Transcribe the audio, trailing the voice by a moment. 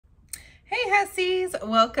Hussies,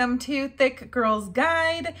 welcome to Thick Girls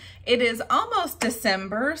Guide. It is almost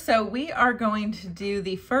December, so we are going to do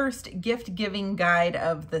the first gift giving guide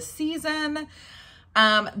of the season.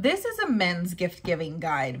 This is a men's gift giving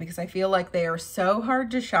guide because I feel like they are so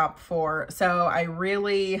hard to shop for. So I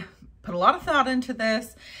really put a lot of thought into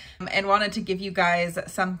this and wanted to give you guys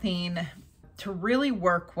something to really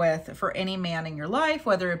work with for any man in your life,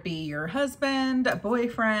 whether it be your husband, a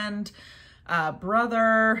boyfriend, a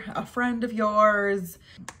brother, a friend of yours,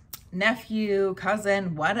 nephew,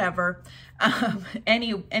 cousin, whatever,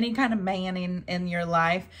 any kind of man in your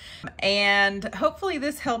life. And hopefully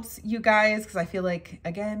this helps you guys, because I feel like,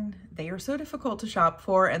 again, they are so difficult to shop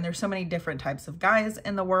for and there's so many different types of guys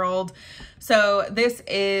in the world. So this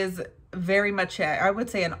is very much, I would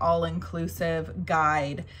say, an all-inclusive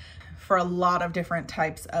guide for a lot of different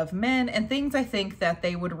types of men and things I think that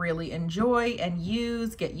they would really enjoy and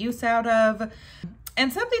get use out of,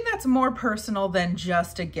 and something that's more personal than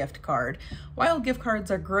just a gift card. While gift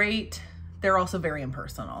cards are great, they're also very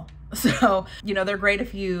impersonal. So, you know, they're great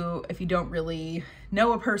if you don't really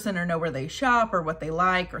know a person or know where they shop or what they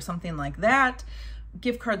like or something like that.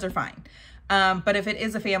 Gift cards are fine. But if it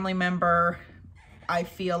is a family member, I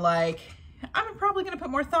feel like I'm probably going to put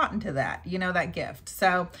more thought into that, you know, that gift.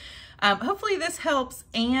 So hopefully this helps,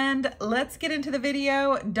 and let's get into the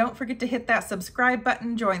video. Don't forget to hit that subscribe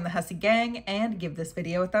button, join the Hussy gang, and give this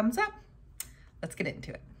video a thumbs up. Let's get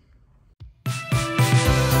into it.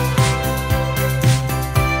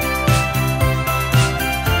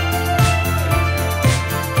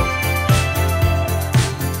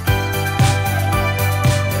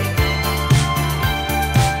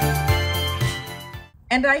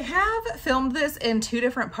 And I have filmed this in two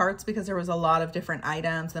different parts because there was a lot of different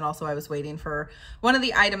items, and also I was waiting for, one of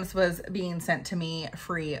the items was being sent to me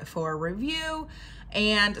free for review,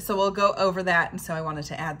 and so we'll go over that, and so I wanted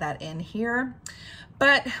to add that in here.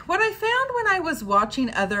 But what I found when I was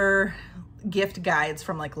watching other gift guides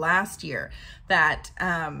from like last year that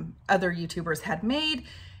other YouTubers had made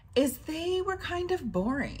is they were kind of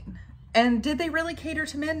boring. And did they really cater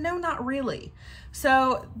to men? No, not really.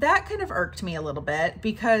 So that kind of irked me a little bit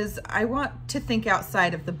because I want to think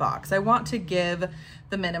outside of the box. I want to give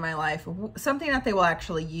the men in my life something that they will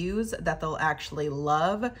actually use, that they'll actually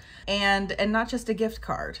love, and not just a gift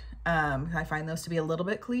card. I find those to be a little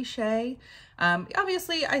bit cliche.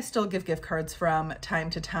 Obviously, I still give gift cards from time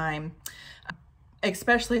to time,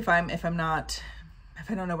 especially if I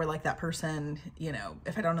don't know where like that person, you know,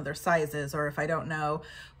 if I don't know their sizes or if I don't know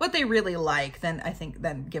what they really like, then I think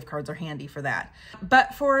then gift cards are handy for that.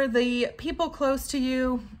 But for the people close to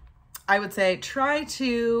you, I would say try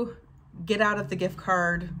to get out of the gift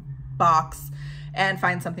card box and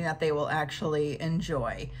find something that they will actually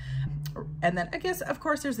enjoy. And then I guess, of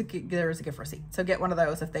course, there's a gift receipt. So get one of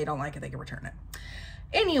those. If they don't like it, they can return it.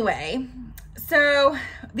 Anyway, so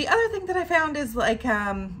the other thing that I found is like,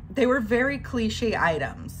 they were very cliche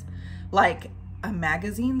items, like a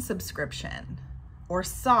magazine subscription or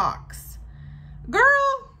socks.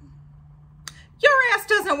 Girl, your ass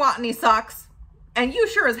doesn't want any socks, and you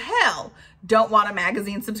sure as hell don't want a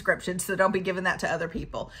magazine subscription, so don't be giving that to other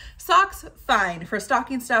people. Socks, fine, for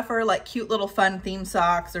stocking stuffer, like cute little fun themed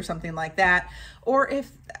socks or something like that. Or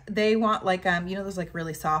if they want like, you know, those like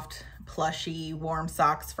really soft, plushy, warm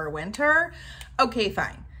socks for winter, okay,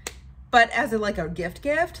 fine. But as like a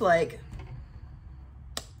gift, like,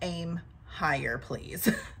 aim higher,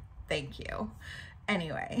 please. Thank you.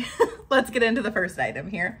 Anyway, let's get into the first item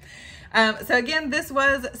here. So again, this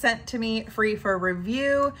was sent to me free for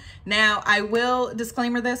review. Now, I will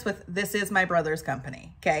disclaimer this with, this is my brother's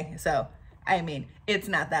company, okay? So, I mean, it's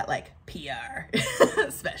not that like PR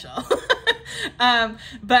special.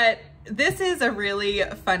 But this is a really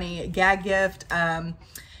funny gag gift.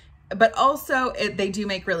 But also they do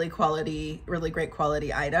make really great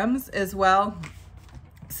quality items as well.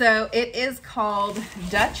 So it is called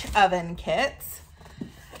Dutch oven kits.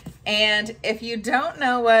 And if you don't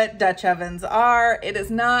know what Dutch ovens are, it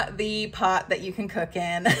is not the pot that you can cook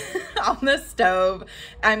in on the stove.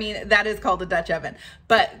 I mean, that is called a Dutch oven.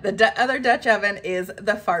 But the other Dutch oven is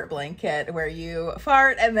the fart blanket, where you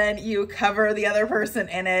fart and then you cover the other person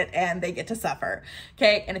in it and they get to suffer.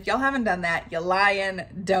 Okay, and if y'all haven't done that, you're lying.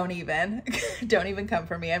 Don't even come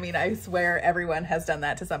for me. I mean, I swear everyone has done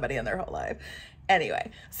that to somebody in their whole life.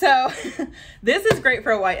 Anyway, so this is great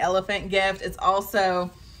for a white elephant gift. It's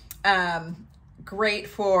also great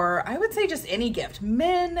for, I would say, just any gift.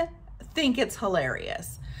 Men think it's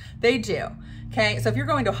hilarious. They do. Okay, so if you're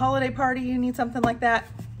going to a holiday party, you need something like that,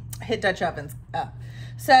 hit Dutch ovens up.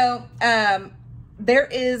 So there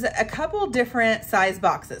is a couple different size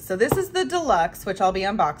boxes. So this is the deluxe, which I'll be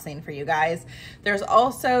unboxing for you guys. There's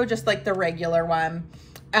also just like the regular one.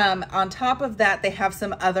 On top of that, they have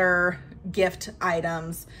some other gift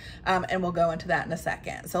items, and we'll go into that in a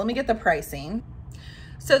second. So let me get the pricing.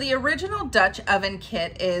 So the original Dutch oven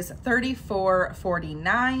kit is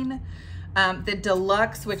 $34.49. The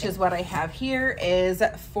deluxe, which is what I have here, is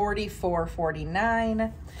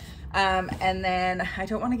 $44.49. And then I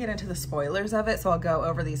don't want to get into the spoilers of it, so I'll go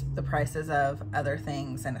over the prices of other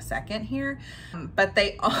things in a second here. But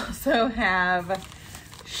they also have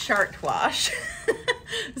Shart Wash.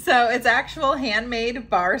 So it's actual handmade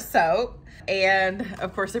bar soap. And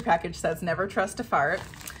of course their package says never trust a fart.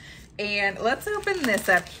 And let's open this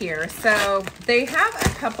up here. So they have a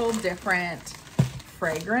couple different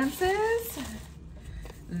fragrances.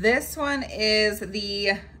 This one is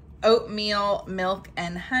the oatmeal milk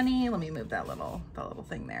and honey. Let me move that little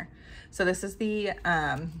thing there. So this is the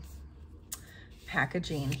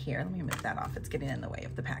packaging here. Let me move that off. It's getting in the way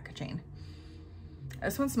of the packaging.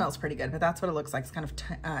 This one smells pretty good, but that's what it looks like. It's kind of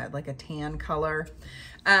like a tan color.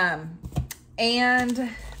 And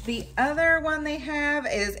the other one they have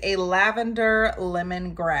is a lavender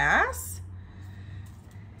lemongrass.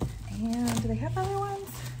 And do they have other ones?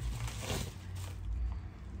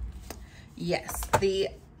 Yes, the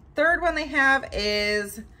third one they have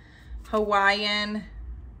is Hawaiian,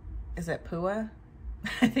 is it Pua?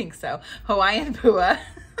 I think so. Hawaiian Pua.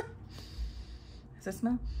 Does it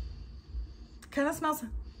smell? Kind of smells,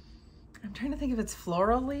 I'm trying to think if it's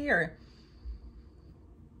florally or,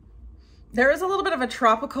 there is a little bit of a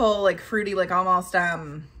tropical, like fruity, like almost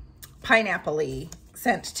pineapple-y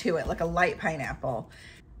scent to it, like a light pineapple.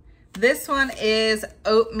 This one is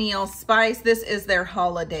oatmeal spice. This is their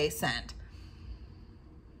holiday scent.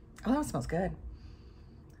 Oh, that smells good.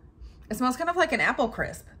 It smells kind of like an apple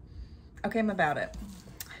crisp. Okay, I'm about it.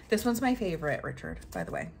 This one's my favorite, Richard, by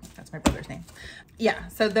the way. That's my brother's name. Yeah,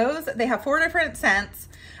 so those, they have 4 different scents,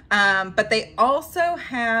 but they also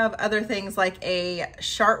have other things like a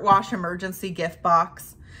Shart Wash emergency gift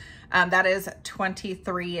box. That is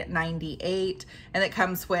 $23.98, and it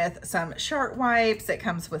comes with some Shart wipes. It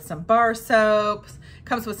comes with some bar soaps.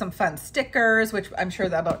 Comes with some fun stickers, which I'm sure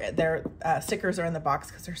that their stickers are in the box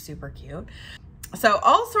because they're super cute. So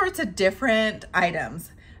all sorts of different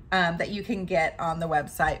items that you can get on the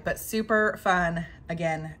website, but super fun.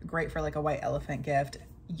 Again, great for like a white elephant gift.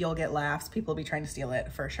 You'll get laughs. People will be trying to steal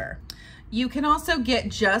it for sure. You can also get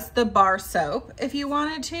just the bar soap if you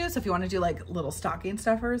wanted to. So if you want to do like little stocking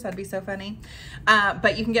stuffers, that'd be so funny.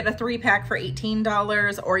 But you can get a 3-pack for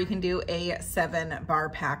 $18, or you can do a 7-bar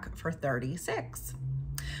pack for $36.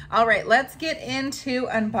 All right, let's get into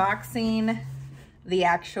unboxing the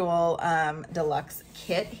actual deluxe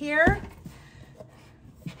kit here.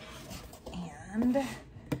 And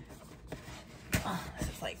oh, this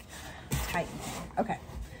is like tight. Okay.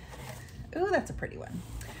 Ooh, that's a pretty one.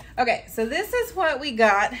 Okay, so this is what we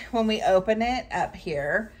got when we open it up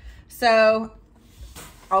here. So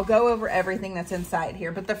I'll go over everything that's inside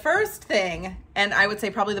here, but the first thing, and I would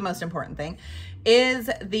say probably the most important thing, is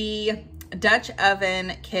the Dutch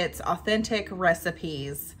Oven Kit's authentic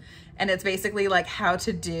recipes. And it's basically like how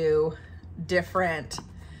to do different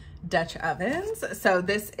Dutch ovens. So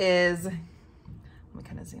this is, let me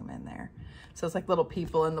kind of zoom in there. So it's like little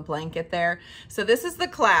people in the blanket there. So this is the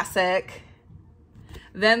classic.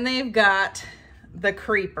 Then they've got the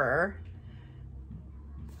creeper.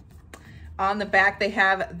 On the back, they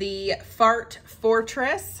have the Fart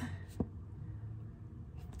Fortress.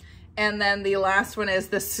 And then the last one is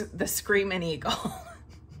the Screaming Eagle.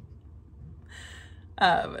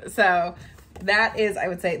 So that is, I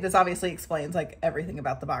would say, this obviously explains like everything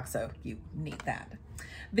about the box, so you need that.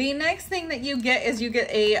 The next thing that you get is you get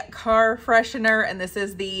a car freshener, and this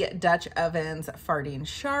is the Dutch Oven's Farting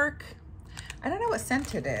Shark. I don't know what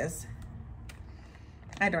scent it is.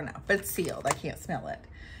 I don't know, but it's sealed. I can't smell it.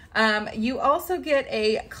 You also get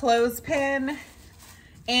a clothespin,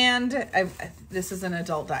 and this is an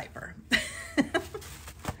adult diaper.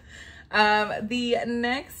 The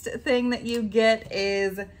next thing that you get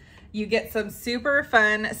is you get some super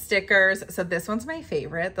fun stickers. So this one's my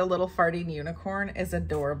favorite. The little farting unicorn is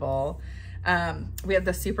adorable. We have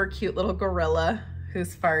the super cute little gorilla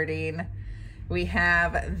who's farting. We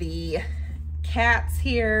have the cats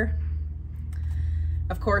here.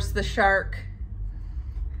 Of course, the shark,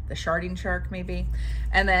 the sharting shark maybe.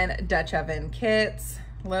 And then Dutch Oven Kits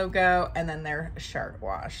logo, and then their Shart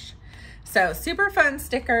Wash. So super fun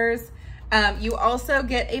stickers. You also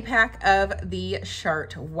get a pack of the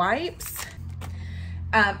Shart wipes.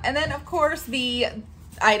 And then of course the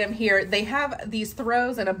item here, they have these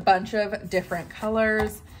throws in a bunch of different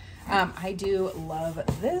colors. I do love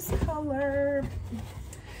this color,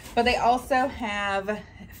 but they also have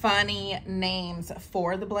funny names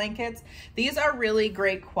for the blankets. These are really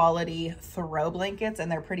great quality throw blankets,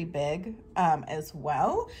 and they're pretty big as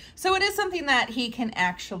well. So it is something that he can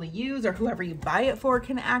actually use, or whoever you buy it for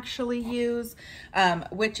can actually use,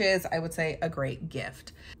 which is, I would say, a great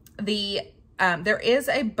gift. There is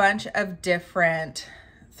a bunch of different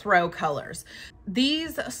throw colors.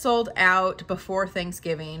 These sold out before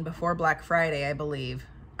Thanksgiving, before Black Friday, I believe.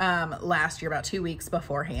 Last year, about 2 weeks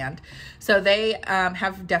beforehand. So they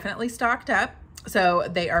have definitely stocked up. So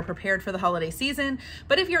they are prepared for the holiday season.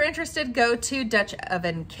 But if you're interested, go to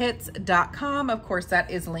DutchOvenKits.com. Of course, that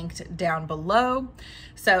is linked down below.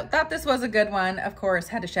 So thought this was a good one. Of course,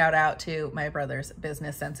 had to shout out to my brother's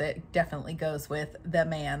business, since it definitely goes with the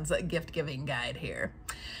man's gift giving guide here.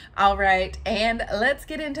 All right, and let's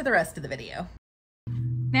get into the rest of the video.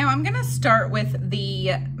 Now I'm gonna start with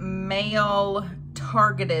the male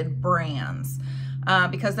targeted brands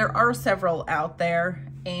because there are several out there.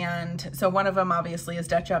 And so one of them obviously is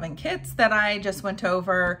Dutch Oven Kits that I just went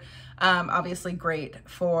over. Obviously great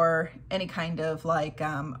for any kind of like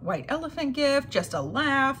white elephant gift, just a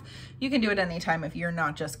laugh. You can do it anytime if you're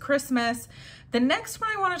not just Christmas. The next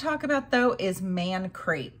one I want to talk about though is man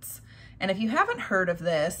crates. And if you haven't heard of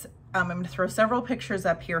this, I'm going to throw several pictures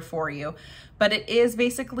up here for you, but it is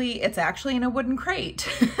basically, it's actually in a wooden crate.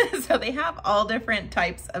 So they have all different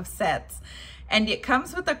types of sets, and it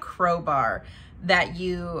comes with a crowbar that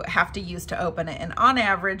you have to use to open it. And on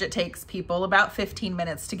average, it takes people about 15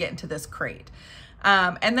 minutes to get into this crate.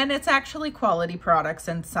 And then it's actually quality products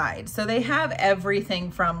inside. So they have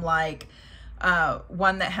everything from like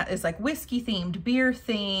one that is like whiskey themed, beer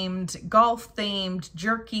themed, golf themed,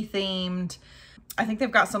 jerky themed. I think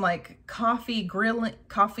they've got some like coffee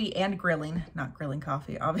and grilling, not grilling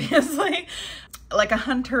coffee, obviously, like a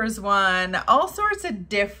hunter's one, all sorts of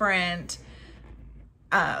different,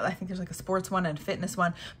 I think there's like a sports one and fitness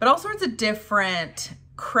one, but all sorts of different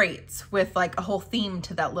crates with like a whole theme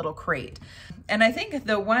to that little crate. And I think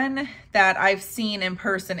the one that I've seen in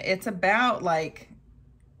person, it's about like,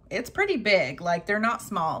 it's pretty big, like they're not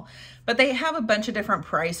small, but they have a bunch of different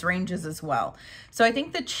price ranges as well. So I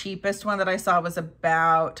think the cheapest one that I saw was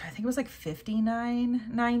about, I think it was like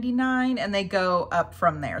 $59.99, and they go up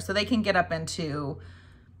from there. So they can get up into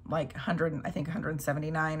like 100, I think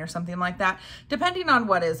 179 or something like that, depending on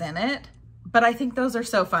what is in it. But I think those are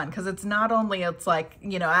so fun because it's not only, it's like,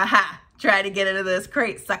 you know, aha, try to get into this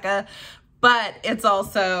crate, sucker. But it's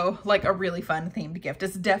also like a really fun themed gift.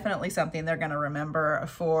 It's definitely something they're gonna remember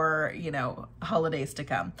for, you know, holidays to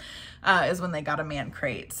come, is when they got a man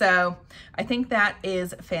crate. So I think that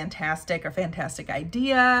is fantastic, a fantastic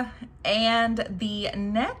idea. And the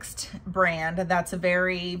next brand that's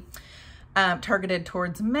very targeted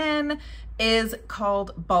towards men is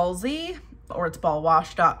called Ballsy, or it's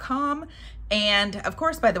ballwash.com. And of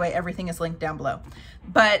course, by the way, everything is linked down below.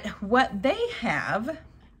 But what they have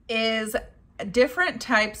is different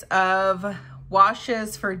types of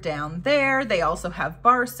washes for down there. They also have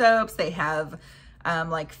bar soaps. They have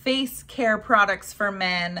like face care products for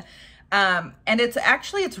men. And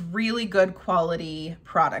it's really good quality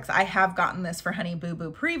products. I have gotten this for Honey Boo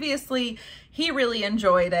Boo previously. He really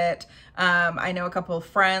enjoyed it. I know a couple of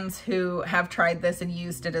friends who have tried this and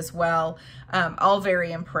used it as well. All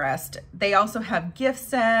very impressed. They also have gift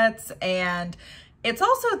sets, and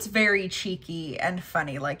it's very cheeky and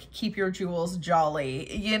funny, like keep your jewels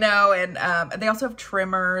jolly, you know, and they also have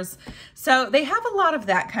trimmers. So they have a lot of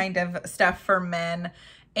that kind of stuff for men.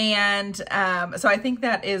 And so I think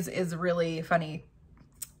that is really funny.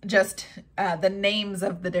 Just the names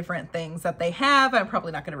of the different things that they have. I'm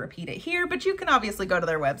probably not going to repeat it here, but you can obviously go to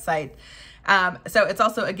their website. So it's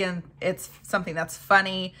also, again, it's something that's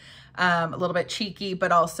funny, a little bit cheeky,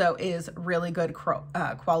 but also is really good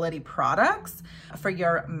quality products for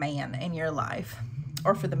your man in your life,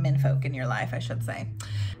 or for the menfolk in your life, I should say.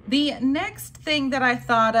 The next thing that I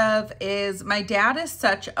thought of is, my dad is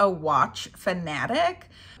such a watch fanatic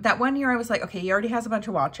that one year I was like, okay, he already has a bunch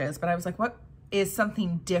of watches, but I was like, what is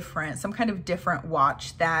something different, some kind of different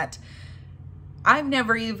watch that I've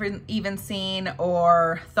never even seen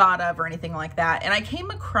or thought of or anything like that. And I came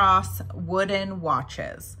across wooden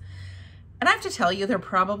watches. And I have to tell you, they're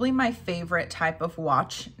probably my favorite type of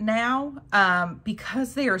watch now,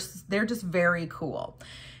 because they're just very cool.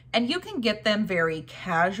 And you can get them very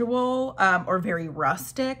casual or very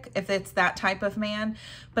rustic if it's that type of man.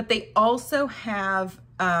 But they also have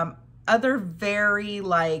a other very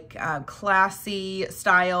like classy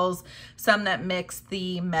styles, some that mix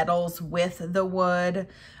the metals with the wood,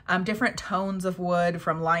 different tones of wood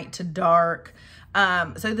from light to dark.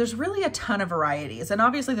 So there's really a ton of varieties, and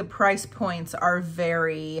obviously the price points are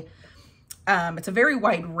very, it's a very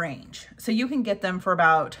wide range. So you can get them for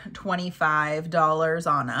about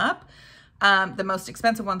 $25 on up. The most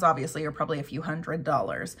expensive ones obviously are probably a few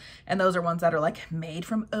 $100s, and those are ones that are like made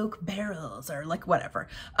from oak barrels or like whatever.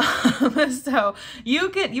 So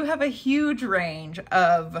you have a huge range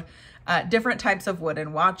of different types of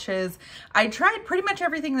wooden watches. I tried pretty much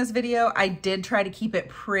everything in this video. I did try to keep it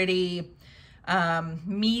pretty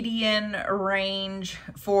median range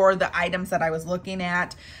for the items that I was looking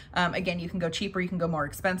at. Again, you can go cheaper, you can go more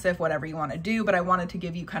expensive, whatever you want to do, but I wanted to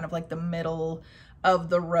give you kind of like the middle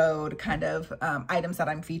of the road kind of items that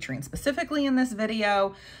I'm featuring specifically in this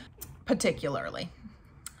video, particularly.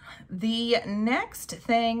 The next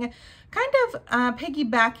thing, kind of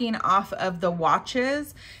piggybacking off of the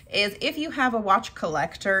watches, is if you have a watch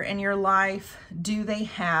collector in your life, do they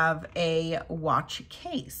have a watch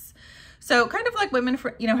case? So kind of like women,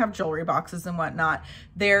 have jewelry boxes and whatnot,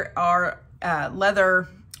 there are leather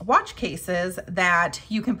watch cases that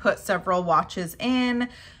you can put several watches in.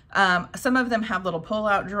 Some of them have little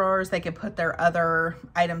pull-out drawers. They can put their other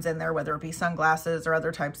items in there, whether it be sunglasses or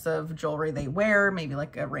other types of jewelry they wear, maybe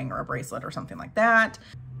like a ring or a bracelet or something like that.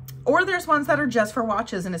 Or there's ones that are just for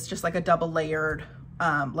watches, and it's just like a double layered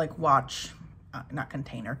like watch, not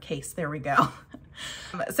container, case. There we go.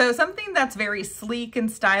 So something that's very sleek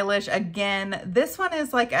and stylish. Again, this one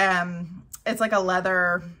is like, it's like a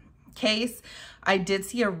leather case. I did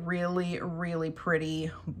see a really, really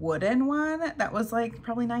pretty wooden one that was like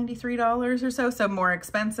probably $93 or so, so more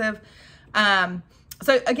expensive.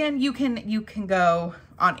 So again, you can go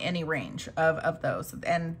on any range of those.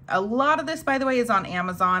 And a lot of this, by the way, is on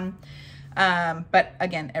Amazon. But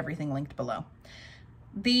again, everything linked below.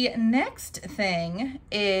 The next thing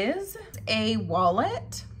is a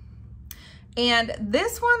wallet. And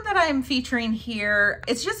this one that I'm featuring here,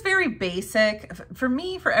 it's just very basic. For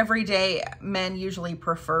me, for everyday, men usually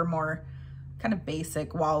prefer more kind of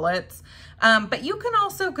basic wallets. But you can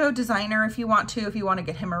also go designer if you want to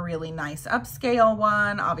get him a really nice upscale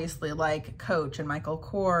one, obviously like Coach and Michael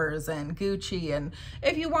Kors and Gucci. And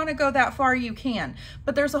if you want to go that far, you can.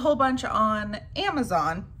 But there's a whole bunch on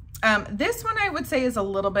Amazon. This one I would say is a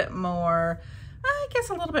little bit more, I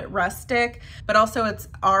guess a little bit rustic, but also it's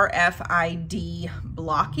RFID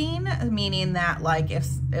blocking, meaning that like if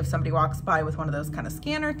somebody walks by with one of those kind of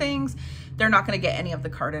scanner things, they're not going to get any of the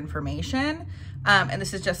card information. And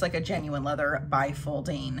this is just like a genuine leather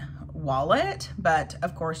bifolding wallet, but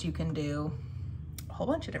of course you can do a whole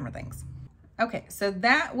bunch of different things. Okay, so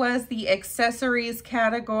that was the accessories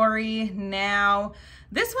category. Now,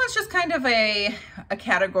 this one's just kind of a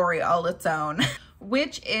category all its own,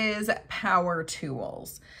 which is power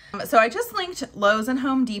tools. So I just linked Lowe's and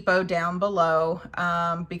Home Depot down below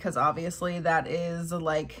because obviously that is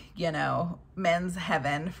like, men's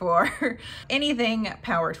heaven for anything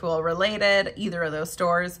power tool related, either of those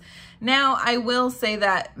stores. Now, I will say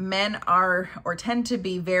that men are or tend to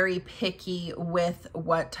be very picky with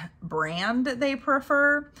what brand they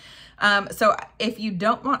prefer. So if you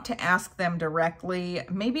don't want to ask them directly,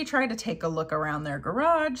 maybe try to take a look around their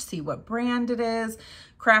garage, see what brand it is.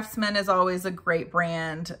 Craftsman is always a great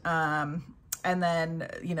brand. And then,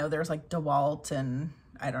 there's like DeWalt and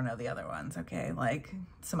I don't know the other ones, okay? Like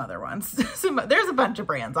some other ones. There's a bunch of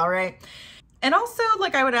brands, all right? And also,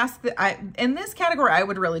 like I would ask, in this category, I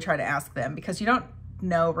would really try to ask them because you don't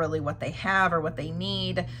know really what they have or what they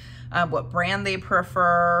need, what brand they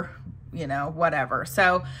prefer, whatever.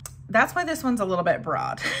 So that's why this one's a little bit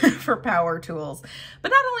broad for power tools. But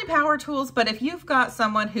not only power tools, but if you've got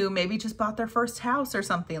someone who maybe just bought their first house or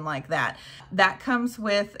something like that, that comes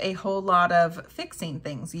with a whole lot of fixing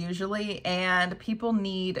things usually, and people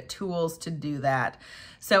need tools to do that.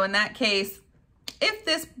 So in that case, if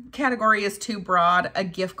this category is too broad, a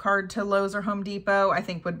gift card to Lowe's or Home Depot, I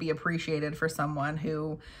think would be appreciated for someone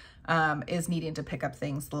who is needing to pick up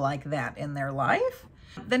things like that in their life.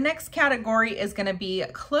 The next category is going to be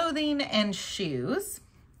clothing and shoes.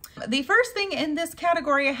 The first thing in this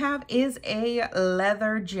category I have is a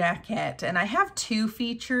leather jacket, and I have two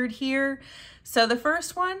featured here. So the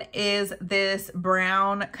first one is this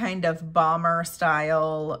brown kind of bomber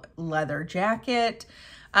style leather jacket.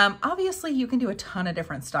 Obviously you can do a ton of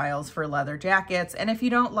different styles for leather jackets. And if you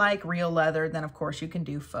don't like real leather, then of course you can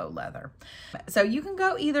do faux leather. So you can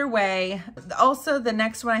go either way. Also, the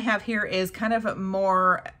next one I have here is kind of a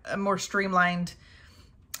more streamlined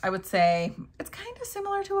I would say it's kind of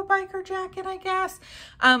similar to a biker jacket, I guess.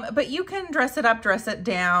 But you can dress it up, dress it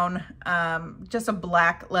down. Just a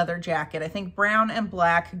black leather jacket. I think brown and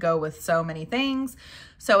black go with so many things.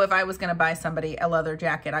 So if I was going to buy somebody a leather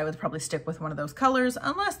jacket, I would probably stick with one of those colors,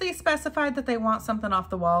 unless they specified that they want something off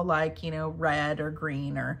the wall, like, you know, red or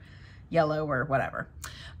green or yellow or whatever.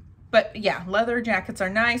 But yeah, leather jackets are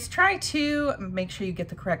nice. Try to make sure you get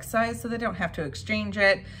the correct size so they don't have to exchange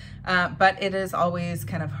it. But it is always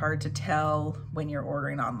kind of hard to tell when you're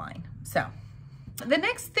ordering online. So the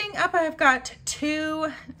next thing up, I've got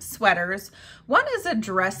 2 sweaters. One is a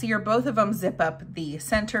dressier, both of them zip up the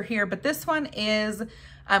center here, but this one is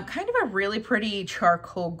kind of a really pretty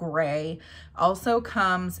charcoal gray. Also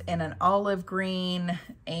comes in an olive green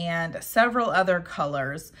and several other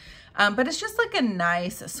colors. But it's just like a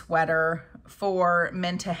nice sweater for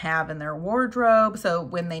men to have in their wardrobe. So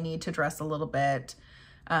when they need to dress a little bit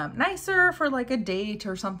nicer for like a date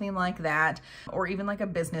or something like that, or even like a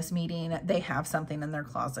business meeting, they have something in their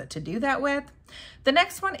closet to do that with. The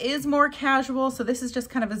next one is more casual. So this is just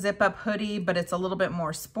kind of a zip up hoodie, but it's a little bit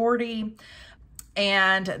more sporty.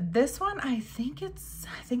 And this one, I think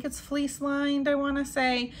it's fleece lined, I want to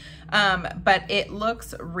say, but it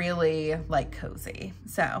looks really like cozy.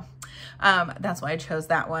 So that's why I chose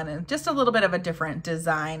that one, and just a little bit of a different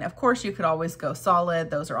design. Of course, you could always go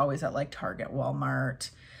solid. Those are always at like Target, Walmart,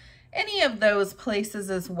 any of those places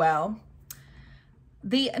as well.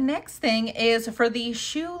 The next thing is for the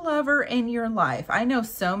shoe lover in your life. I know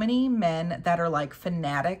so many men that are like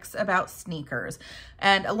fanatics about sneakers,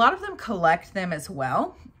 and a lot of them collect them as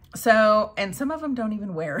well. So, and some of them don't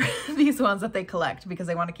even wear these ones that they collect because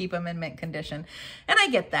they want to keep them in mint condition. And I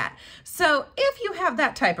get that. So if you have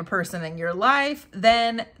that type of person in your life,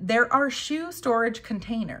 then there are shoe storage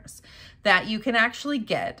containers that you can actually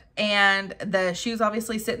get. And the shoes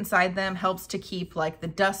obviously sit inside them, helps to keep like the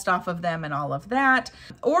dust off of them and all of that.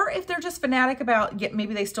 Or if they're just fanatic about,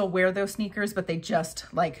 maybe they still wear those sneakers, but they just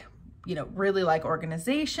like, you know, really like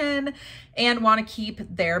organization and want to keep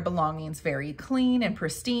their belongings very clean and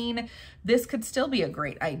pristine, this could still be a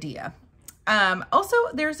great idea. Also,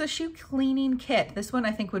 there's a shoe cleaning kit. This one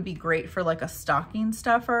I think would be great for like a stocking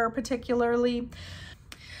stuffer particularly.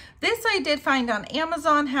 This I did find on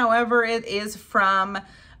Amazon. However, it is from,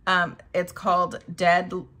 it's called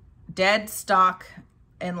Dead Stock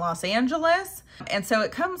in Los Angeles. And so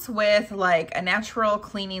it comes with like a natural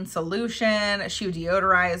cleaning solution, a shoe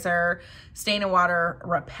deodorizer, stain and water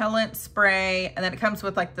repellent spray, and then it comes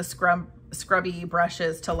with like the scrubby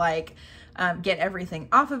brushes to like get everything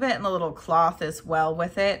off of it, and a little cloth as well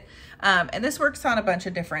with it. And this works on a bunch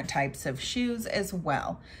of different types of shoes as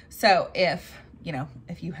well. So if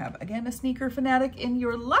you have, again, a sneaker fanatic in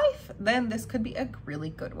your life, then this could be a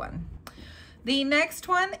really good one. The next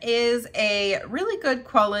one is a really good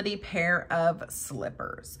quality pair of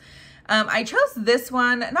slippers. I chose this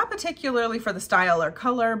one, not particularly for the style or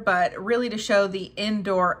color, but really to show the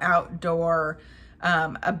indoor-outdoor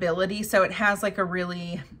ability. So it has like a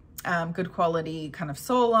really good quality kind of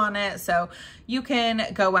sole on it. So you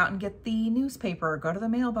can go out and get the newspaper, go to the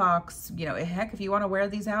mailbox, you know, heck, if you want to wear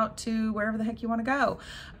these out to wherever the heck you want to go,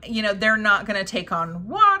 you know, they're not going to take on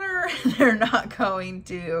water. They're not going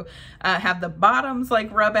to have the bottoms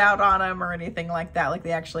like rub out on them or anything like that. Like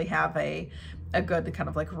they actually have a good kind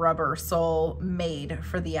of like rubber sole made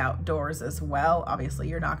for the outdoors as well. Obviously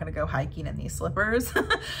you're not going to go hiking in these slippers,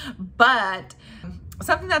 but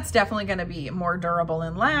something that's definitely going to be more durable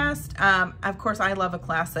and last. Of course, I love a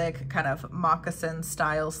classic kind of moccasin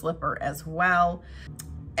style slipper as well.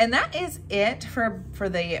 And that is it for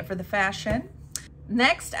the fashion.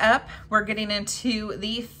 Next up, we're getting into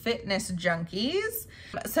the fitness junkies.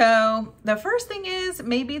 So the first thing is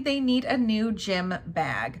maybe they need a new gym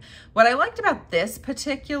bag. What I liked about this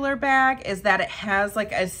particular bag is that it has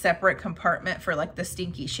like a separate compartment for like the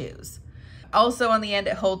stinky shoes. Also on the end,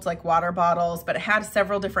 it holds like water bottles, but it had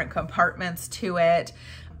several different compartments to it.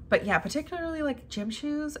 But yeah, particularly like gym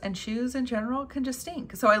shoes and shoes in general can just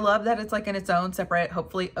stink. So I love that it's like in its own separate,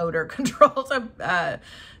 hopefully odor controlled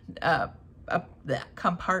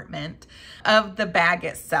compartment of the bag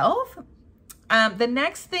itself. The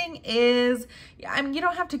next thing is, you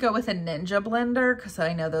don't have to go with a Ninja blender because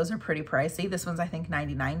I know those are pretty pricey. This one's I think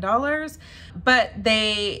 $99, but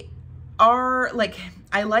they are like,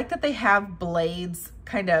 I like that they have blades,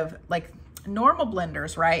 kind of like normal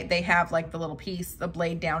blenders, right? They have like the little piece, the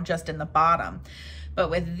blade down just in the bottom. But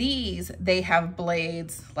with these, they have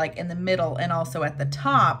blades like in the middle and also at the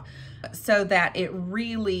top, so that it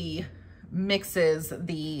really mixes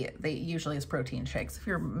they usually is protein shakes if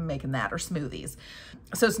you're making that, or smoothies.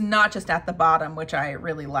 So it's not just at the bottom, which I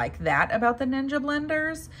really like that about the Ninja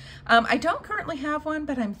blenders. I don't currently have one,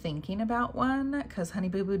 but I'm thinking about one because Honey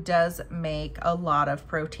Boo Boo does make a lot of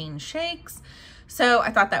protein shakes. So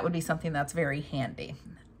I thought that would be something that's very handy.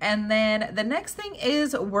 And then the next thing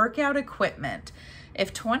is workout equipment.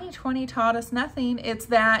 If 2020 taught us nothing, it's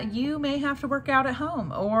that you may have to work out at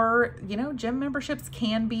home, or, you know, gym memberships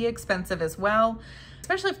can be expensive as well,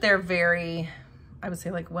 especially if they're very, I would say,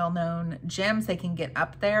 like well-known gyms. They can get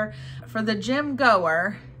up there. For the gym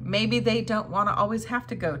goer, maybe they don't want to always have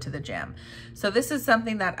to go to the gym. So this is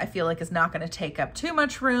something that I feel like is not going to take up too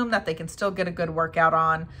much room, that they can still get a good workout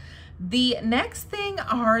on. The next thing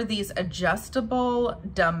are these adjustable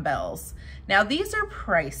dumbbells. Now these are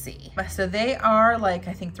pricey. So they are like,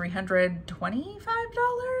 I think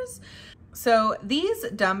 $325. So these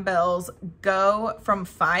dumbbells go from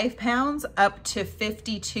 5 pounds up to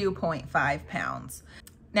 52.5 pounds.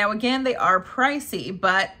 Now again, they are pricey,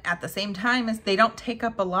 but at the same time, they don't take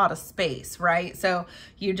up a lot of space, right? So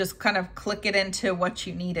you just kind of click it into what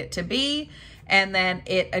you need it to be, and then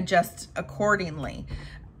it adjusts accordingly.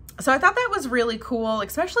 So I thought that was really cool,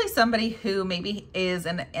 especially somebody who maybe is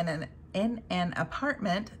in an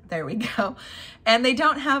apartment, there we go, and they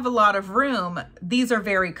don't have a lot of room. These are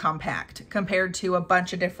very compact compared to a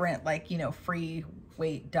bunch of different, like, you know, free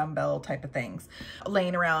weight dumbbell type of things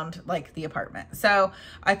laying around like the apartment. So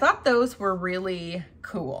I thought those were really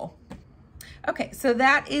cool. Okay, so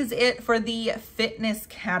that is it for the fitness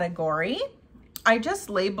category. I just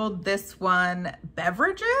labeled this one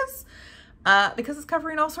beverages, because it's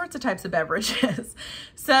covering all sorts of types of beverages.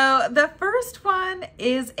 So the first one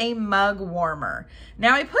is a mug warmer.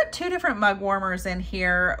 Now I put 2 different mug warmers in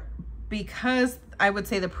here because I would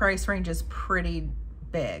say the price range is pretty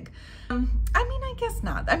big. I mean, I guess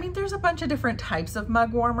not. I mean, there's a bunch of different types of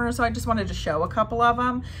mug warmers, so I just wanted to show a couple of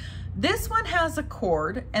them. This one has a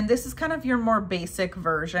cord, and this is kind of your more basic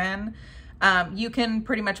version. You can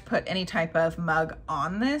pretty much put any type of mug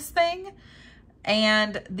on this thing.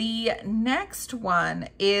 And the next one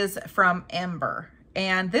is from Ember.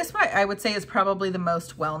 And this one I would say is probably the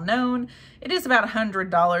most well-known. It is about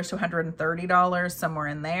 $100 to $130, somewhere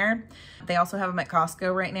in there. They also have them at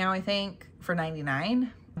Costco right now, I think, for $99.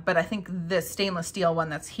 But I think this stainless steel one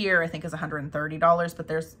that's here, I think, is $130, but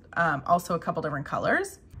there's also a couple different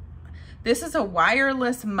colors. This is a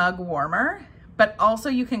wireless mug warmer, but also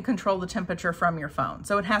you can control the temperature from your phone.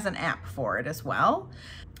 So it has an app for it as well.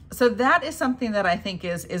 So that is something that I think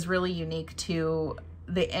is really unique to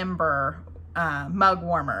the Ember mug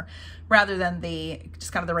warmer, rather than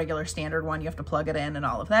just kind of the regular standard one. You have to plug it in and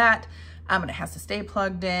all of that. And it has to stay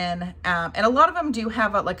plugged in. And a lot of them do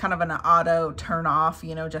have like kind of an auto turn off,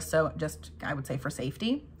 you know, just I would say for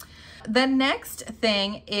safety. The next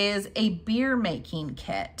thing is a beer making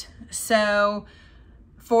kit. So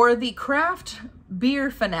for the craft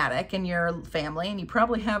beer fanatic in your family, and you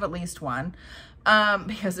probably have at least one,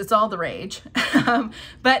 because it's all the rage.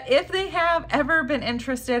 But if they have ever been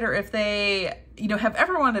interested, or if they, you know, have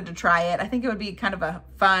ever wanted to try it, I think it would be kind of a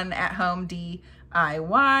fun at-home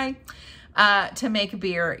DIY to make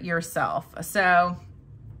beer yourself. So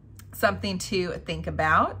something to think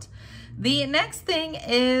about. The next thing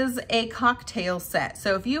is a cocktail set.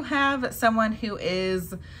 So if you have someone who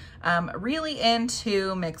is really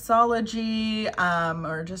into mixology,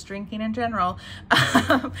 or just drinking in general,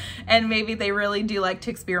 and maybe they really do like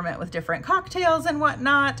to experiment with different cocktails and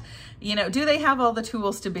whatnot, you know, do they have all the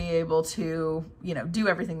tools to be able to, you know, do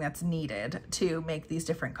everything that's needed to make these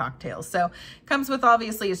different cocktails? So comes with,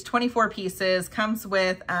 obviously, it's 24 pieces, comes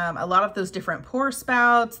with a lot of those different pour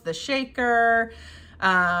spouts, the shaker,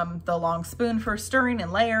 the long spoon for stirring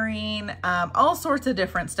and layering, all sorts of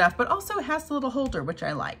different stuff, but also it has a little holder, which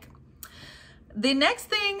I like. The next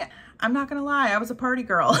thing, I'm not gonna lie, I was a party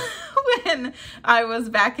girl when I was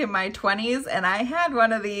back in my 20s, and I had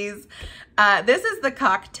one of these. This is the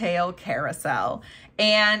cocktail carousel,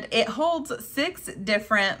 and it holds 6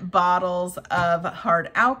 different bottles of hard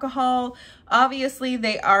alcohol. Obviously,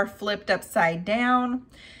 they are flipped upside down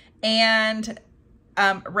and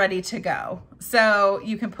ready to go. So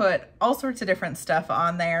you can put all sorts of different stuff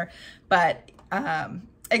on there, but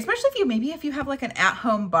especially if you have like an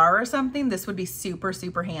at-home bar or something, this would be super,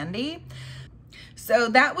 super handy. So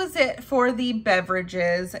that was it for the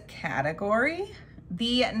beverages category.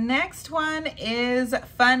 The next one is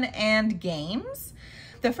fun and games.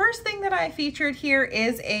 The first thing that I featured here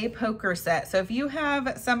is a poker set. So if you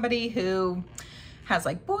have somebody who has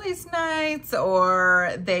like boys' nights,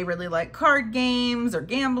 or they really like card games or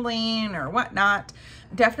gambling or whatnot,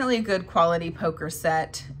 definitely a good quality poker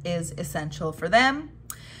set is essential for them.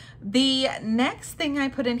 The next thing I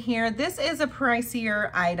put in here, this is a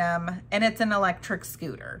pricier item, and it's an electric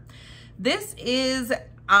scooter. This is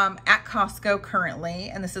at Costco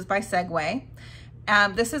currently, and this is by Segway.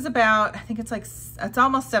 This is about, I think it's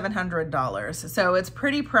almost $700. So it's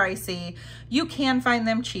pretty pricey. You can find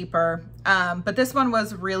them cheaper, but this one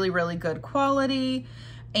was really, really good quality.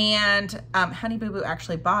 And Honey Boo Boo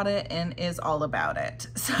actually bought it and is all about it.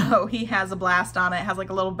 So he has a blast on it, has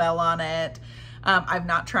like a little bell on it. I've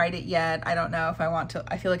not tried it yet. I don't know if I want to.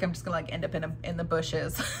 I feel like I'm just gonna like end up in the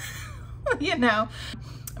bushes, you know,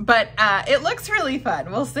 but it looks really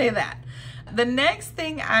fun. We'll say that. The next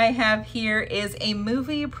thing I have here is a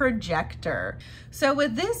movie projector. So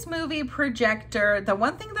with this movie projector, the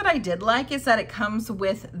one thing that I did like is that it comes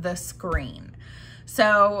with the screen.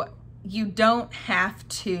 So you don't have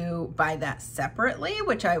to buy that separately,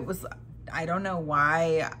 which I don't know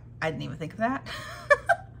why I didn't even think of that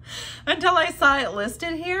until I saw it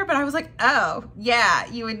listed here, but I was like, oh yeah,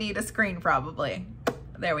 you would need a screen probably.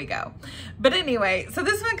 There we go. But anyway, so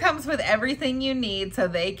this one comes with everything you need so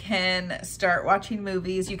they can start watching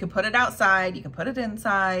movies. You can put it outside, you can put it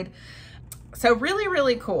inside. So really,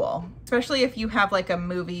 really cool, especially if you have like a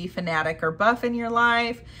movie fanatic or buff in your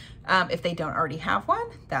life. If they don't already have one,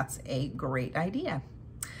 that's a great idea.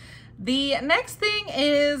 The next thing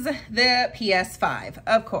is the PS5,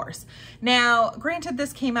 of course. Now, granted,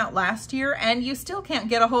 this came out last year and you still can't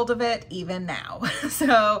get a hold of it even now.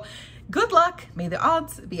 So good luck. May the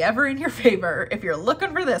odds be ever in your favor if you're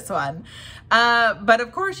looking for this one. But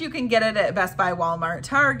of course you can get it at Best Buy, Walmart,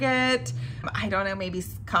 Target. I don't know, maybe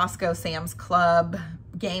Costco, Sam's Club,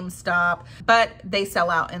 GameStop, but they sell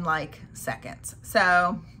out in like seconds.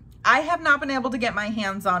 So I have not been able to get my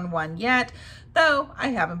hands on one yet, though I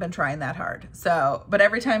haven't been trying that hard. So, but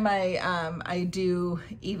every time I do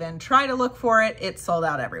even try to look for it, it's sold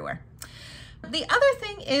out everywhere. The other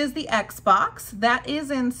thing is the Xbox that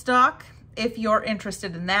is in stock if you're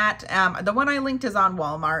interested in that. The one I linked is on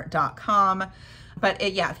walmart.com.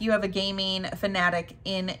 But yeah, if you have a gaming fanatic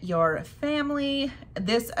in your family,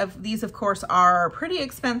 these of course are pretty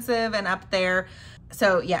expensive and up there.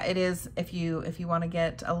 So yeah, it is, if you want to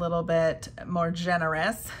get a little bit more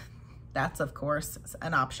generous, that's of course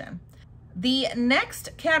an option. The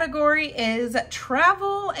next category is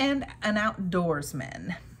travel and an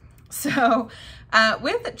outdoorsman. So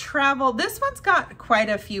with travel, this one's got quite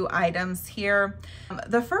a few items here.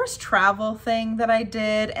 The first travel thing that I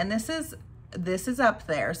did, and this is up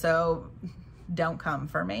there, so don't come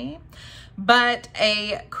for me, but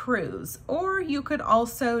a cruise, or you could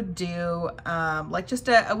also do like just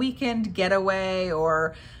a weekend getaway,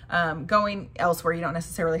 or going elsewhere. You don't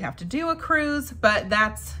necessarily have to do a cruise, but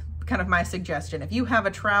that's kind of my suggestion. If you have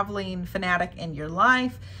a traveling fanatic in your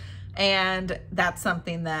life and that's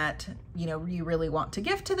something that, you know, you really want to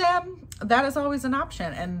gift to them, that is always an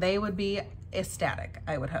option, and they would be ecstatic,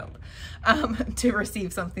 I would hope, to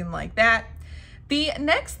receive something like that. The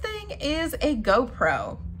next thing is a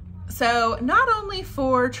GoPro. So not only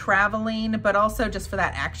for traveling, but also just for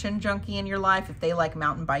that action junkie in your life, if they like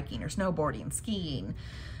mountain biking or snowboarding, skiing,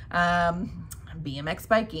 BMX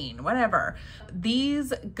biking, whatever.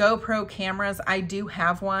 These GoPro cameras, I do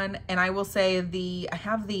have one, and I will say I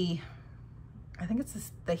think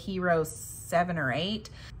it's the Hero 7 or 8.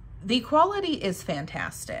 The quality is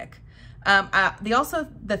fantastic.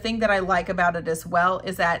 The thing that I like about it as well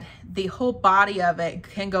is that the whole body of it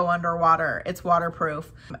can go underwater. It's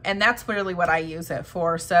waterproof, and that's clearly what I use it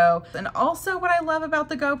for. So, and also what I love about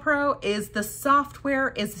the GoPro is the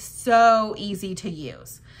software is so easy to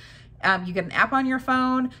use. You get an app on your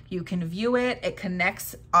phone, you can view it, it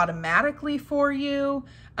connects automatically for you.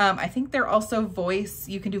 I think they're also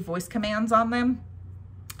you can do voice commands on them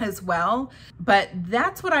as well. But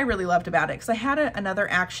that's what I really loved about it, because I had another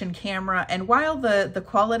action camera, and while the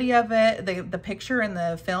quality of it, the picture and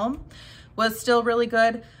the film was still really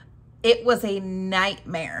good, it was a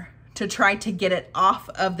nightmare to try to get it off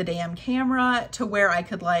of the damn camera to where I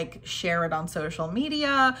could like share it on social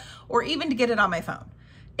media, or even to get it on my phone.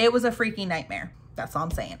 It was a freaking nightmare. That's all I'm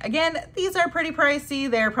saying. Again, these are pretty pricey.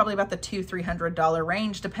 They're probably about the $200-300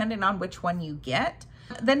 range, depending on which one you get.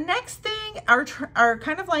 The next thing are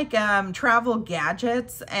kind of like travel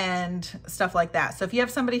gadgets and stuff like that. So if you have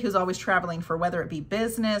somebody who's always traveling for whether it be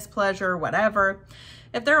business, pleasure, whatever,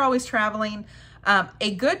 if they're always traveling,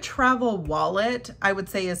 a good travel wallet, I would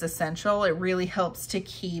say, is essential. It really helps to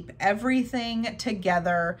keep everything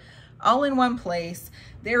together all in one place.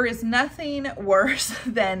 There is nothing worse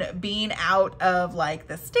than being out of like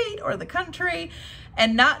the state or the country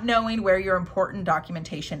and not knowing where your important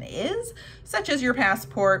documentation is, such as your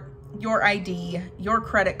passport, your ID, your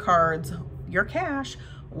credit cards, your cash,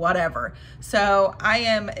 whatever. So I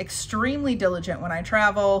am extremely diligent when I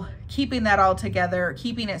travel, keeping that all together,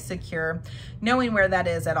 keeping it secure, knowing where that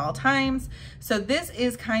is at all times. So this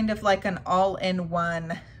is kind of like an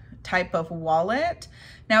all-in-one type of wallet.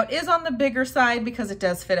 Now it is on the bigger side because it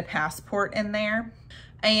does fit a passport in there.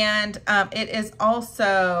 And it is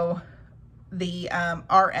also the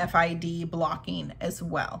RFID blocking as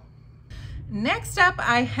well. Next up,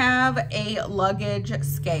 I have a luggage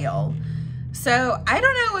scale. So I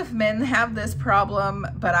don't know if men have this problem,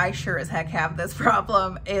 but I sure as heck have this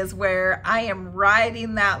problem, is where I am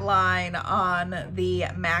riding that line on the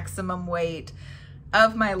maximum weight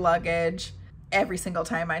of my luggage every single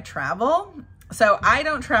time I travel. So I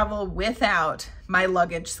don't travel without my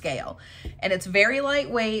luggage scale, and it's very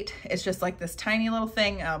lightweight. It's just like this tiny little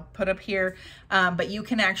thing I'll put up here, but you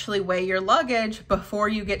can actually weigh your luggage before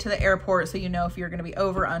you get to the airport, so you know if you're going to be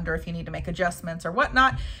over, under, if you need to make adjustments or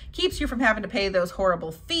whatnot. Keeps you from having to pay those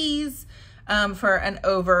horrible fees for an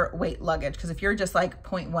overweight luggage, because if you're just like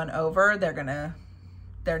 0.1 over,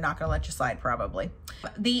 they're not going to let you slide probably.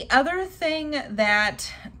 The other thing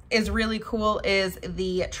that is really cool is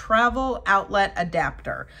the travel outlet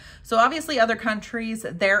adapter. So obviously other countries,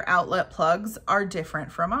 their outlet plugs are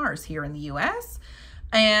different from ours here in the US,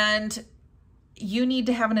 and you need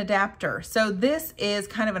to have an adapter. So this is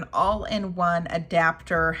kind of an all-in-one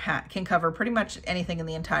adapter, can cover pretty much anything in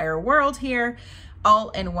the entire world here, all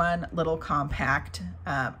in one little compact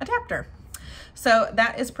adapter. So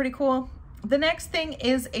that is pretty cool. The next thing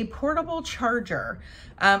is a portable charger.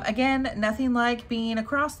 Again, nothing like being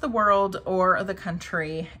across the world or the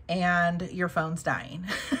country and your phone's dying.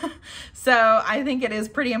 So I think it is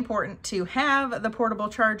pretty important to have the portable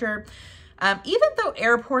charger. Even though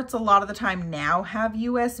airports a lot of the time now have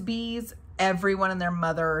USBs, everyone and their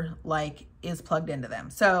mother is plugged into them.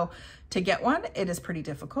 So to get one, it is pretty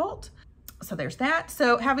difficult. So there's that.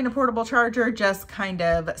 So having a portable charger just kind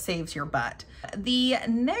of saves your butt. The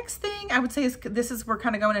next thing I would say is we're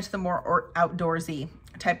kind of going into the more outdoorsy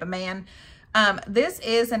type of man. This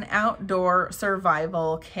is an outdoor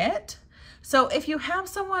survival kit. So if you have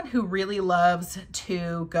someone who really loves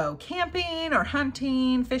to go camping or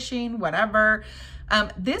hunting, fishing, whatever,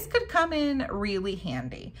 this could come in really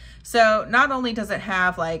handy. So not only does it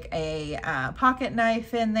have like a pocket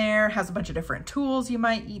knife in there, has a bunch of different tools you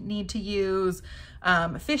might need to use,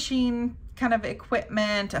 fishing kind of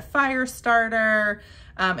equipment, a fire starter,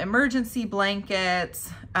 emergency blankets,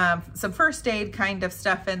 some first aid kind of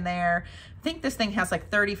stuff in there. I think this thing has like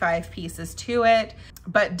 35 pieces to it,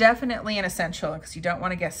 but definitely an essential because you don't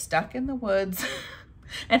want to get stuck in the woods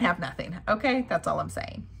and have nothing. Okay, that's all I'm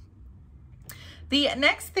saying. The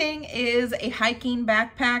next thing is a hiking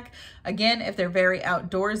backpack. Again, if they're very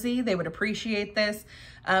outdoorsy, they would appreciate this.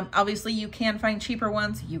 Obviously, you can find cheaper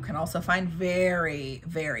ones. You can also find very,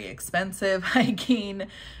 very expensive hiking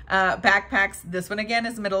backpacks. This one again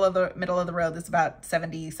is middle of the road. It's about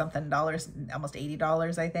 $70 something, almost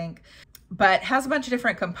 $80, I think. But has a bunch of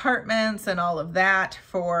different compartments and all of that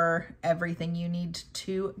for everything you need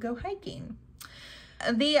to go hiking.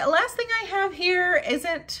 The last thing I have here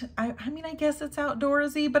isn't, I mean, I guess it's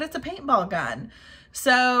outdoorsy, but it's a paintball gun.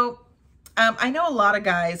 So I know a lot of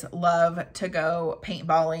guys love to go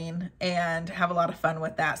paintballing and have a lot of fun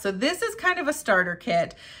with that. So this is kind of a starter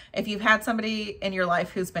kit. If you've had somebody in your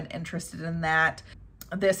life who's been interested in that,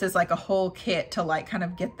 this is like a whole kit to like kind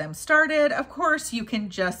of get them started. Of course, you can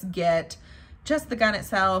just get just the gun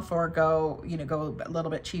itself, or go a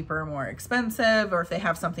little bit cheaper, more expensive, or if they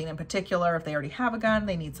have something in particular, if they already have a gun,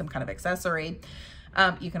 they need some kind of accessory,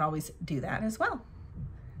 you can always do that as well.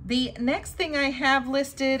 The next thing I have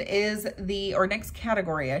listed is next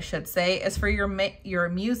category, I should say, is for your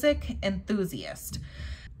music enthusiast.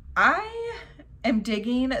 I am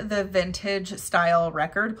digging the vintage style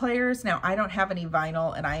record players. Now, I don't have any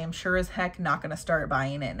vinyl, and I am sure as heck not going to start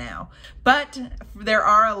buying it now. But there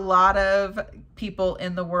are a lot of people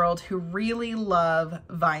in the world who really love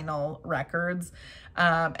vinyl records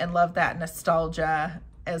and love that nostalgia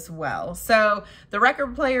as well. So the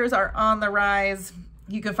record players are on the rise.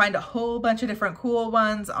 You can find a whole bunch of different cool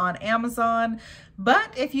ones on Amazon.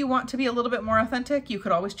 But if you want to be a little bit more authentic, you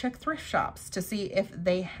could always check thrift shops to see if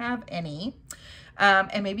they have any.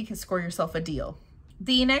 And maybe you can score yourself a deal.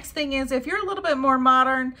 The next thing is, if you're a little bit more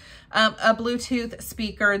modern, a Bluetooth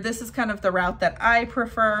speaker. This is kind of the route that I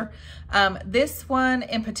prefer. This one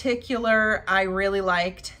in particular, I really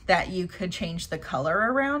liked that you could change the color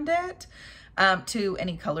around it to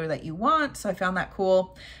any color that you want. So I found that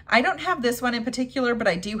cool. I don't have this one in particular, but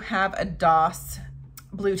I do have a DOS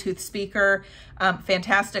Bluetooth speaker.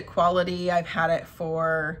 Fantastic quality. I've had it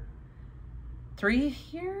for 3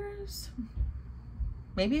 years.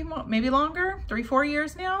 Maybe longer, 3-4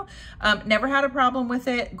 years now. Never had a problem with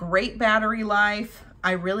it. Great battery life.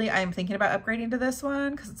 I'm thinking about upgrading to this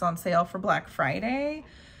one because it's on sale for Black Friday.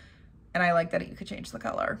 And I like that you could change the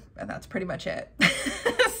color, and that's pretty much it.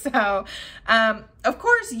 So, of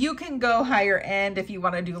course you can go higher end if you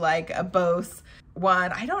want to do like a Bose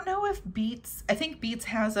one. I don't know if Beats, I think Beats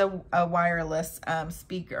has a wireless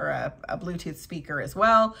speaker, a Bluetooth speaker as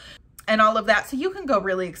well, and all of that. So you can go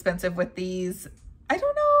really expensive with these. I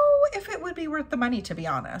don't know if it would be worth the money, to be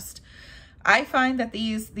honest. I find that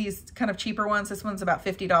these kind of cheaper ones, this one's about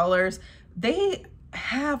 $50, they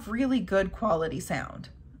have really good quality sound.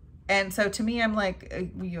 And so to me, I'm like,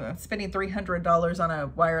 spending $300 on a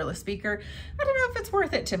wireless speaker, I don't know if it's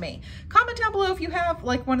worth it to me. Comment down below if you have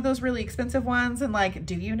like one of those really expensive ones, and like,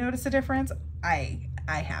 do you notice a difference? I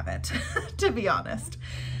haven't, to be honest.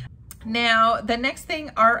 Now, the next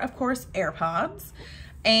thing are, of course, AirPods.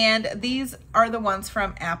 And these are the ones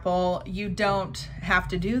from Apple. You don't have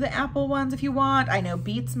to do the Apple ones if you want. I know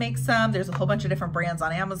Beats makes some. There's a whole bunch of different brands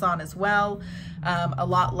on Amazon as well. A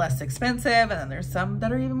lot less expensive. And then there's some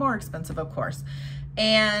that are even more expensive, of course.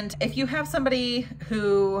 And if you have somebody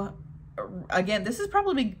who, again, this is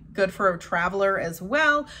probably good for a traveler as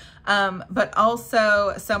well, but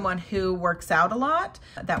also someone who works out a lot.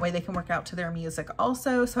 That way they can work out to their music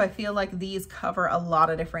also. So I feel like these cover a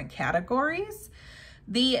lot of different categories.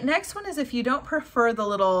 The next one is, if you don't prefer the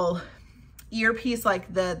little earpiece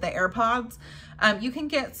like the AirPods, you can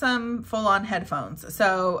get some full-on headphones.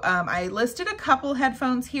 So I listed a couple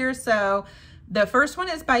headphones here. So the first one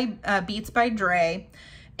is by Beats by Dre,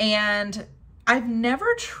 and I've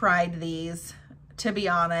never tried these, to be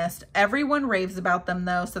honest. Everyone raves about them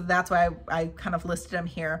though, so that's why I kind of listed them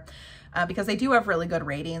here, because they do have really good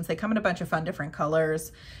ratings. They come in a bunch of fun different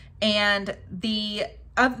colors, and the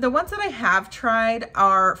ones that I have tried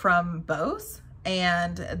are from Bose,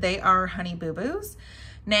 and they are Honey Boo Boos.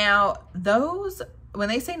 Now, those, when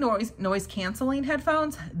they say noise canceling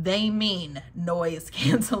headphones, they mean noise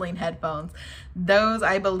canceling headphones. Those,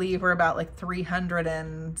 I believe, were about like $300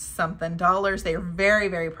 and something. They are very,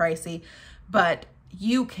 very pricey, but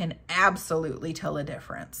you can absolutely tell a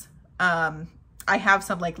difference. I have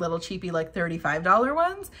some like little cheapy, like $35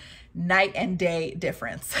 ones. Night and day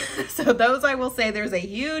difference. So those, I will say, there's a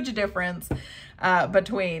huge difference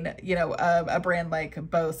between, you know, a brand like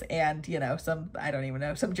Bose and, you know, some, I don't even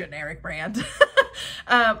know, some generic brand.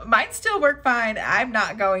 Mine still work fine. I'm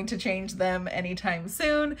not going to change them anytime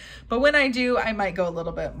soon, but when I do, I might go a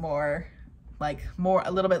little bit more, a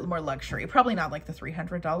little bit more luxury. Probably not like the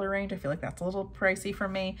 $300 range. I feel like that's a little pricey for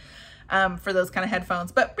me, for those kind of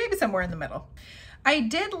headphones, but maybe somewhere in the middle. I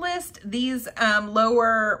did list these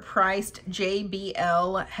lower priced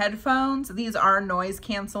JBL headphones. These are noise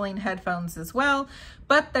canceling headphones as well,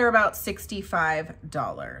 but they're about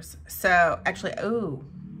 $65. So actually, oh,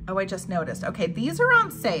 I just noticed. Okay, these are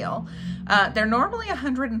on sale. They're normally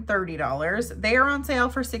 $130. They are on sale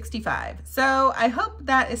for $65. So I hope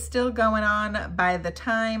that is still going on by the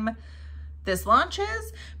time this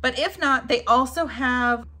launches. But if not, they also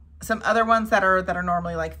have some other ones that are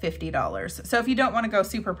normally like $50. So if you don't want to go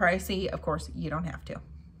super pricey, of course, you don't have to.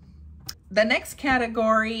 The next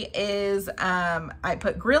category is, I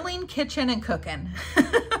put grilling, kitchen, and cooking.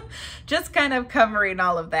 Just kind of covering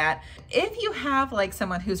all of that. If you have like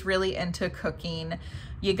someone who's really into cooking,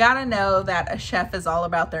 you gotta know that a chef is all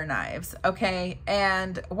about their knives, okay?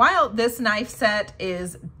 And while this knife set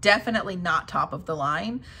is definitely not top of the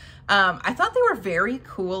line, I thought they were very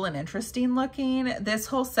cool and interesting looking. This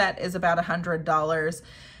whole set is about $100.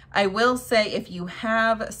 I will say, if you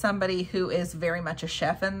have somebody who is very much a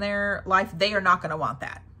chef in their life, they are not going to want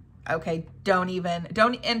that. Okay, don't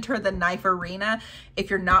enter the knife arena if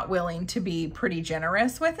you're not willing to be pretty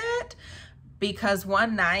generous with it, because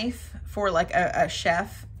one knife for like a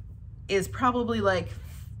chef is probably like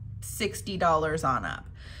 $60 on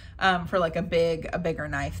up, for like a bigger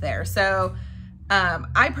knife there. So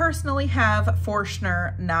I personally have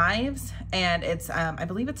Forstner knives, and it's, I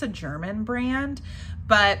believe it's a German brand,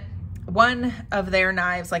 but one of their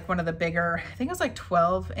knives, like one of the bigger, I think it was like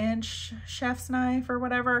 12-inch chef's knife or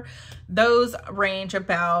whatever, those range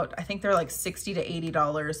about, I think they're like $60 to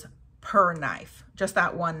 $80 per knife, just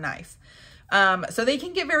that one knife. So they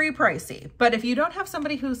can get very pricey, but if you don't have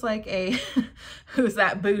somebody who's like who's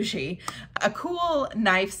that bougie, a cool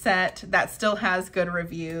knife set that still has good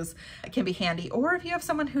reviews can be handy. Or if you have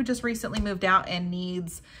someone who just recently moved out and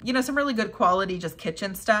needs, you know, some really good quality, just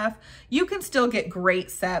kitchen stuff, you can still get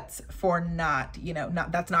great sets for not, you know,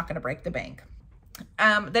 that's not going to break the bank.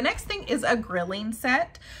 The next thing is a grilling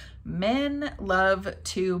set. Men love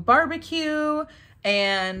to barbecue,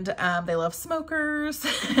 and they love smokers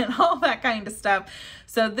and all that kind of stuff.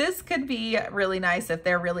 So this could be really nice if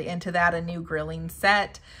they're really into that, a new grilling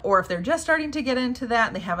set, or if they're just starting to get into that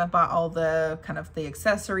and they haven't bought all the kind of the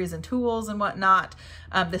accessories and tools and whatnot.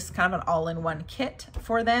 This is kind of an all-in-one kit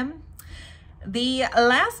for them. The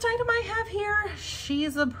last item I have here,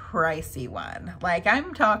 she's a pricey one. Like,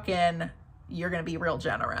 I'm talking, you're gonna be real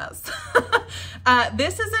generous.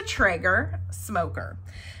 This is a Traeger smoker.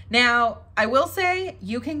 Now, I will say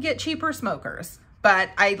you can get cheaper smokers, but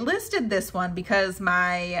I listed this one because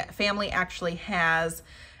my family actually has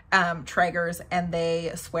Traegers and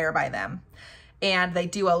they swear by them. And they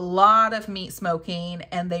do a lot of meat smoking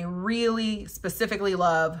and they really specifically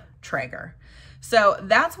love Traeger. So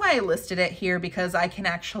that's why I listed it here, because I can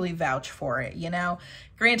actually vouch for it, you know.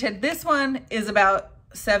 Granted, this one is about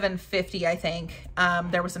 $750, I think.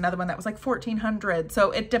 There was another one that was like $1,400.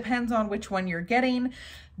 So it depends on which one you're getting.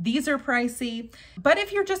 These are pricey, but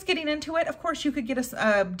if you're just getting into it, of course you could get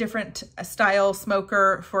a different style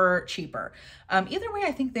smoker for cheaper. Either way,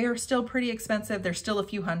 I think they are still pretty expensive. They're still a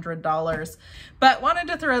few $100s, but wanted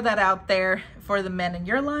to throw that out there for the men in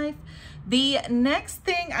your life. The next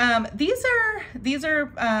thing, these are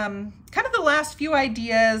kind of the last few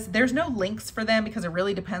ideas. There's no links for them because it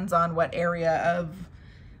really depends on what area of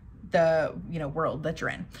the, you know, world that you're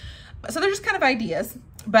in. So they're just kind of ideas,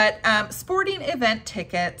 but sporting event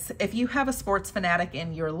tickets, if you have a sports fanatic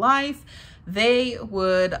in your life, they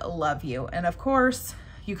would love you. And of course,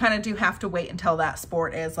 you kind of do have to wait until that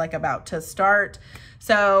sport is like about to start.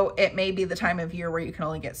 So it may be the time of year where you can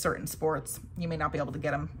only get certain sports. You may not be able to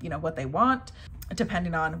get them, you know, what they want,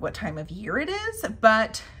 depending on what time of year it is.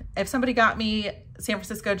 But if somebody got me San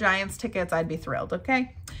Francisco Giants tickets, I'd be thrilled,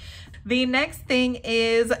 okay? The next thing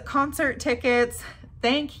is concert tickets.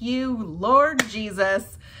 Thank you, Lord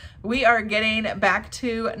Jesus. We are getting back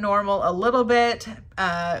to normal a little bit.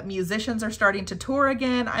 Musicians are starting to tour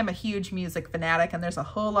again. I'm a huge music fanatic and there's a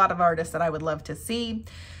whole lot of artists that I would love to see.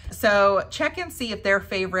 So check and see if their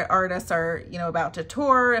favorite artists are, you know, about to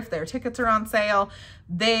tour, if their tickets are on sale.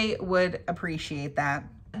 They would appreciate that.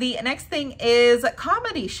 The next thing is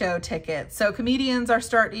comedy show tickets. So comedians are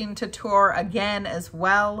starting to tour again as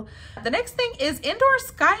well. The next thing is indoor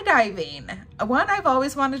skydiving. One, I've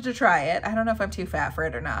always wanted to try it. I don't know if I'm too fat for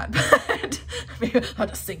it or not, but maybe I'll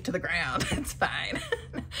just sink to the ground. It's fine.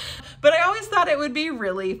 But I always thought it would be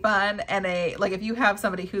really fun, and like if you have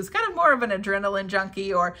somebody who's kind of more of an adrenaline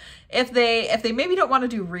junkie, or if they maybe don't want to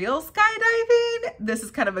do real skydiving, this is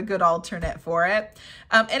kind of a good alternate for it.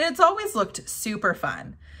 And it's always looked super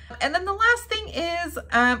fun. And then the last thing is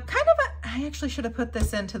I actually should have put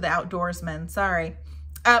this into the outdoorsmen, sorry.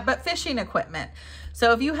 But fishing equipment.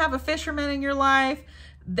 So if you have a fisherman in your life,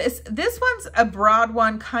 this one's a broad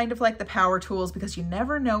one, kind of like the power tools, because you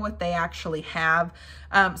never know what they actually have.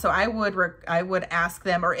 So I would ask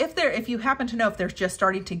them, or if you happen to know if they're just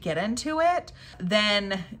starting to get into it,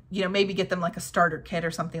 then, you know, maybe get them like a starter kit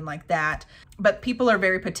or something like that. But people are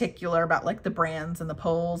very particular about like the brands and the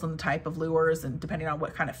poles and the type of lures, and depending on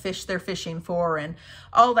what kind of fish they're fishing for and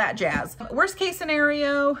all that jazz. Worst case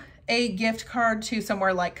scenario, a gift card to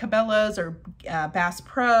somewhere like Cabela's or Bass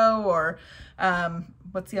Pro, or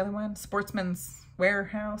what's the other one? Sportsman's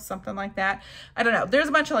Warehouse, something like that. I don't know. There's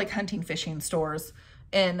a bunch of like hunting, fishing stores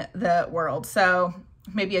in the world. So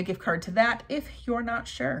maybe a gift card to that if you're not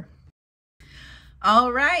sure.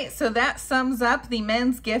 All right, so that sums up the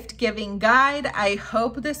men's gift giving guide. I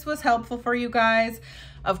hope this was helpful for you guys.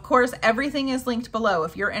 Of course, everything is linked below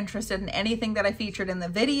if you're interested in anything that I featured in the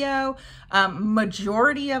video.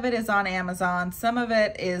 Majority of it is on Amazon. Some of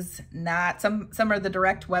it is not. Some are the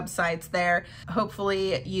direct websites there.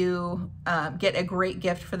 Hopefully you get a great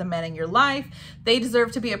gift for the men in your life. They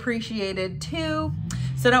deserve to be appreciated too,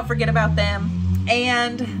 so don't forget about them.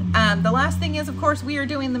 And the last thing is, of course, we are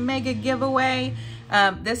doing the mega giveaway.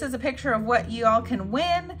 This is a picture of what you all can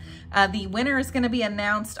win. The winner is going to be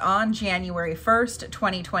announced on January 1st,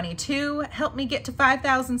 2022. Help me get to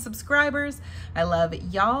 5,000 subscribers. I love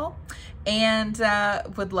y'all, and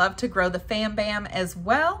would love to grow the fam bam as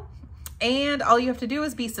well. And all you have to do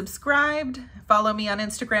is be subscribed. Follow me on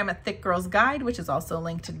Instagram at Thick Girls Guide, which is also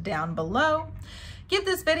linked down below. Give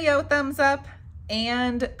this video a thumbs up,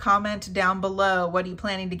 and comment down below, what are you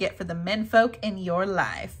planning to get for the men folk in your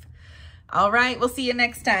life? All right, we'll see you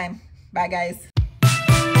next time. Bye, guys.